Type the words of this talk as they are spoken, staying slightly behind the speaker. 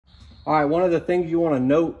All right, one of the things you want to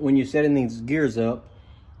note when you're setting these gears up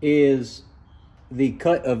is the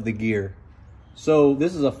cut of the gear. So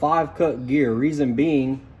this is a 5-cut gear. Reason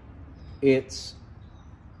being, it's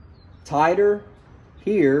tighter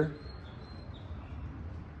here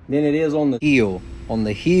than it is on the heel. On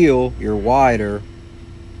the heel, you're wider.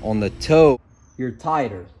 On the toe, you're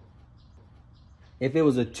tighter. If it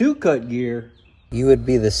was a 2-cut gear, you would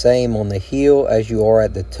be the same on the heel as you are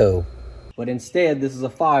at the toe. But instead, this is a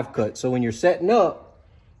 5-cut. So when you're setting up,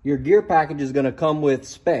 your gear package is going to come with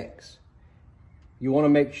specs. You want to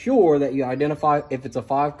make sure that you identify if it's a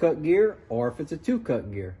 5-cut gear or if it's a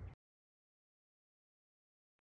 2-cut gear.